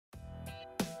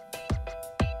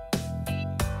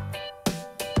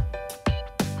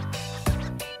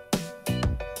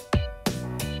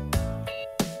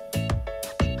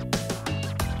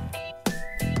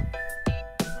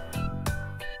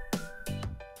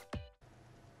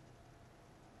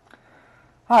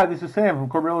Hi, this is Sam from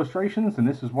Corporate Illustrations, and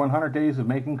this is 100 Days of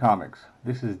Making Comics.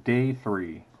 This is day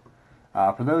 3.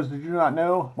 For those that do not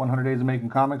know, 100 Days of Making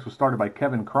Comics was started by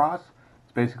Kevin Cross.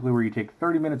 It's basically where you take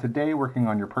 30 minutes a day working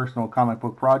on your personal comic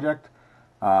book project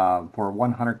for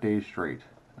 100 days straight.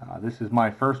 This is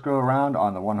my first go around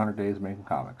on the 100 Days of Making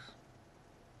Comics.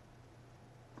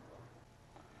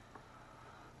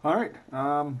 Alright,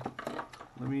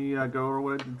 let me go over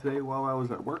what I did today while I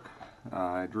was at work.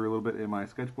 I drew a little bit in my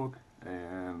sketchbook,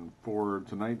 and for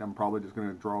tonight I'm probably just going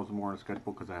to draw some more in a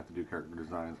sketchbook because I have to do character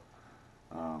designs.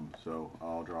 So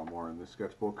I'll draw more in this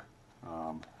sketchbook.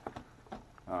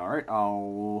 Alright,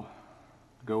 I'll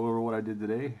go over what I did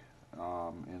today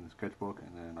in the sketchbook,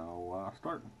 and then I'll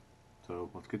start.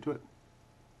 So let's get to it.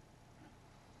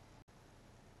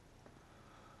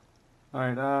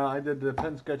 Alright, I did the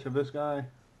pen sketch of this guy.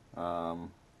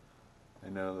 I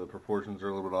know the proportions are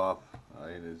a little bit off,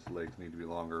 and his legs need to be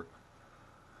longer.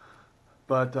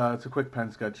 But it's a quick pen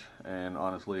sketch, and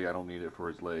honestly, I don't need it for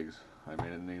his legs. I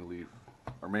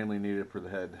mainly need it for the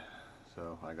head,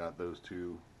 so I got those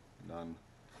two done.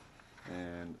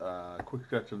 And a quick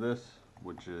sketch of this,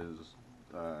 which is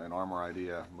an armor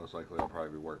idea. Most likely I'll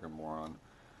probably be working more on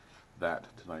that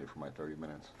tonight for my 30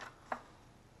 minutes.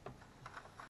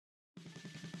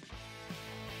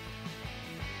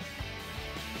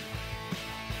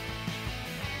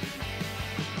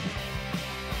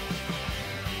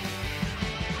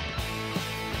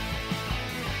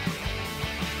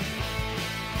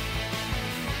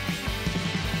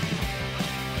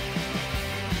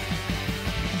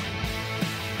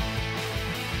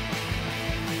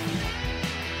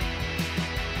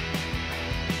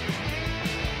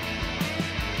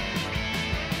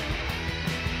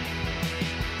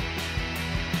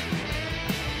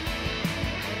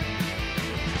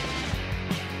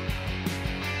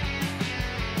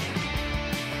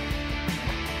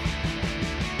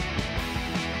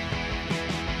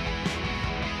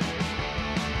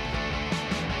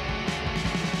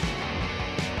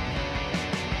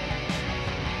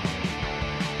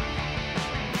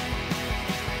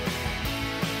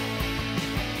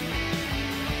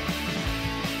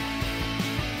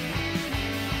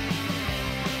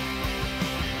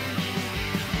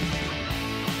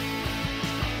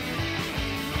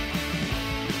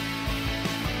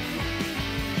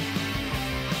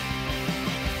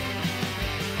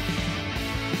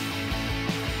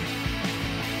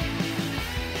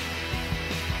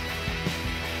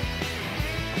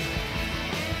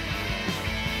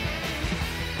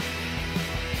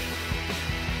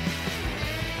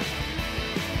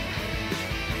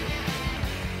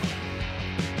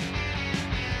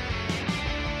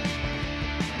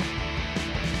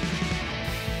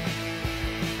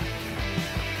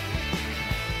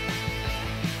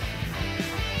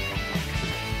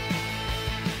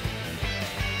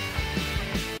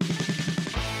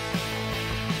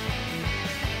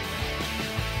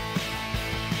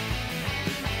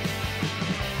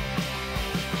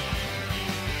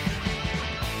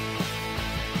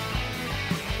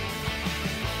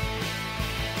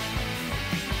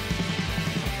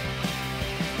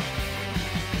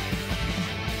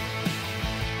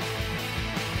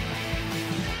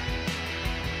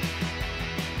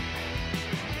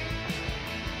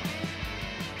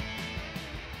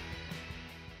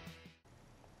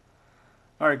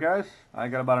 Alright guys, I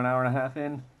got about an hour and a half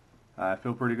in. I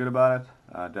feel pretty good about it.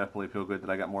 I definitely feel good that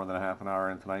I got more than a half an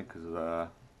hour in tonight, because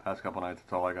past couple nights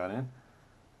that's all I got in.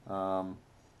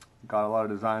 Got a lot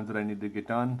of designs that I need to get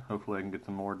done. Hopefully I can get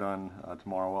some more done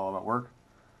tomorrow while I'm at work.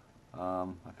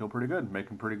 I feel pretty good,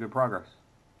 making pretty good progress.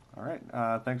 Alright,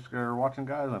 thanks for watching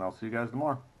guys, and I'll see you guys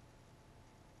tomorrow.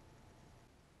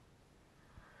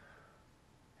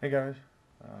 Hey guys,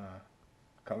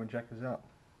 come and check this out.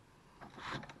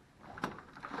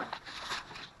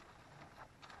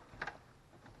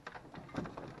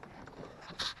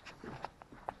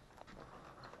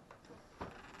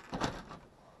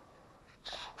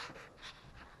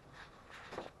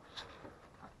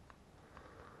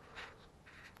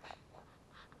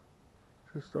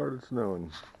 Just started snowing.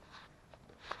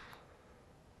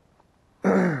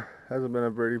 Hasn't been a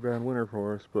very bad winter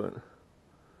for us, but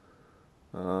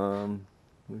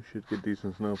we should get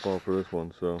decent snowfall for this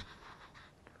one. So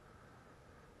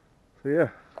yeah,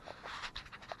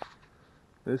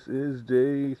 this is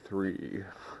day 3.